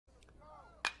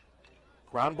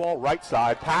Ground ball right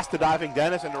side, past the diving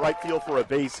Dennis into right field for a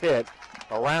base hit.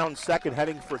 Around second,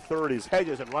 heading for third is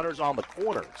Hedges, and runners on the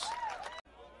corners.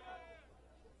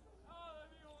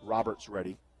 Roberts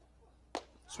ready.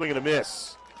 Swing and a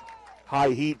miss. High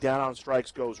heat, down on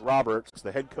strikes goes Roberts,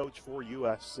 the head coach for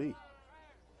USC.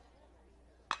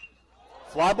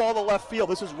 Fly ball to left field.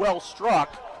 This is well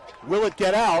struck. Will it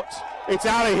get out? It's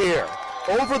out of here.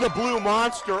 Over the blue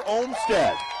monster,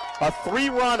 Olmstead. A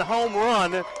 3-run home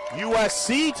run.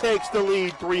 USC takes the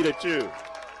lead 3-2.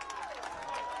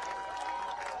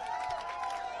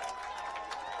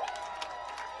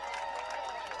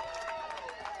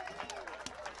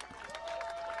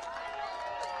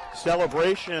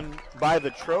 Celebration by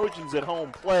the Trojans at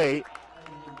home plate.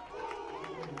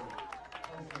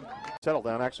 Settle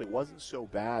down actually wasn't so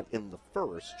bad in the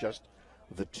first, just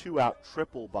the 2-out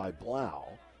triple by Blau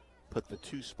put the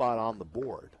 2 spot on the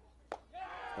board.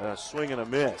 And a swing and a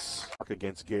miss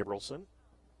against Gabrielson.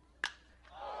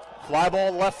 Fly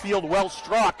ball left field, well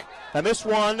struck, and this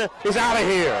one is out of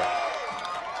here.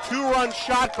 2-run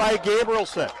shot by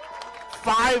Gabrielson.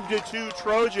 5-2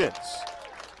 Trojans.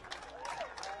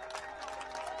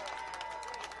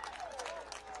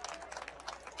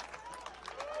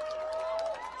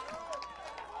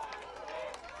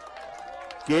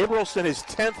 Gabrielson, his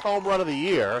 10th home run of the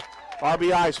year.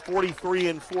 RBIs 43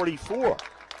 and 44.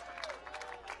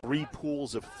 3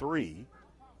 pools of 3.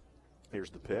 Here's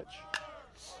the pitch.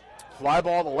 Fly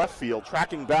ball to left field.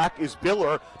 Tracking back is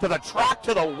Biller to the track,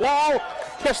 to the wall.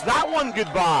 Kiss that one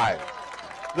goodbye.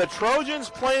 The Trojans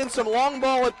playing some long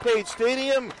ball at Page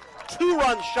Stadium.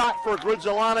 2-run shot for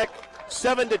Grudzielanek.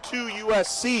 7-2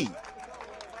 USC.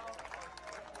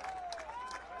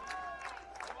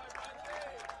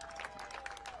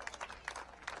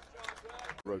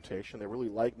 Rotation. They really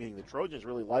like, meaning the Trojans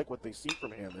really like what they see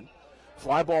from Hammond.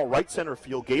 Fly ball right center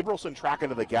field. Gabrielson tracking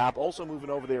to the gap. Also moving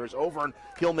over there is Overn.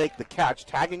 He'll make the catch.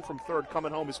 Tagging from third,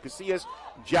 coming home is Casillas.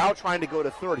 Jow trying to go to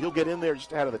third. He'll get in there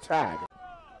just ahead of the tag.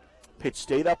 Pitch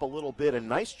stayed up a little bit, and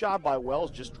nice job by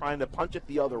Wells just trying to punch it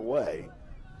the other way.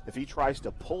 If he tries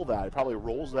to pull that, he probably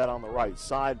rolls that on the right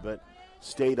side, but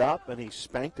stayed up, and he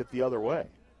spanked it the other way.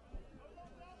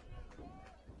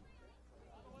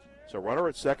 So runner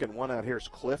at second, 1 out. Here's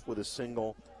Cliff with a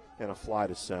single and a fly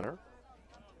to center.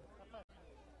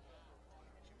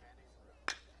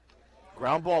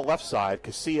 Ground ball left side.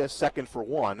 Casillas second for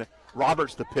 1.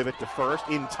 Roberts the pivot to first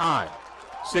in time.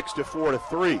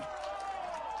 6-4-3.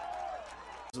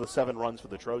 The 7 runs for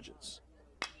the Trojans.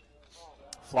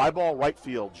 Fly ball right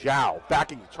field. Jow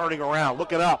backing, turning around,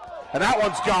 looking up, and that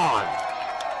one's gone.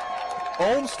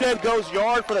 Olmstead goes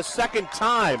yard for the second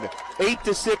time.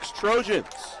 8-6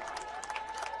 Trojans.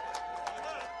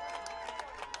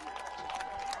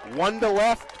 1 to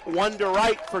left, 1 to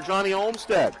right for Johnny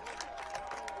Olmstead.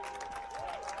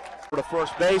 To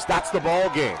first base, that's the ball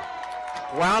game.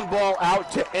 Ground ball out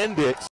to end it.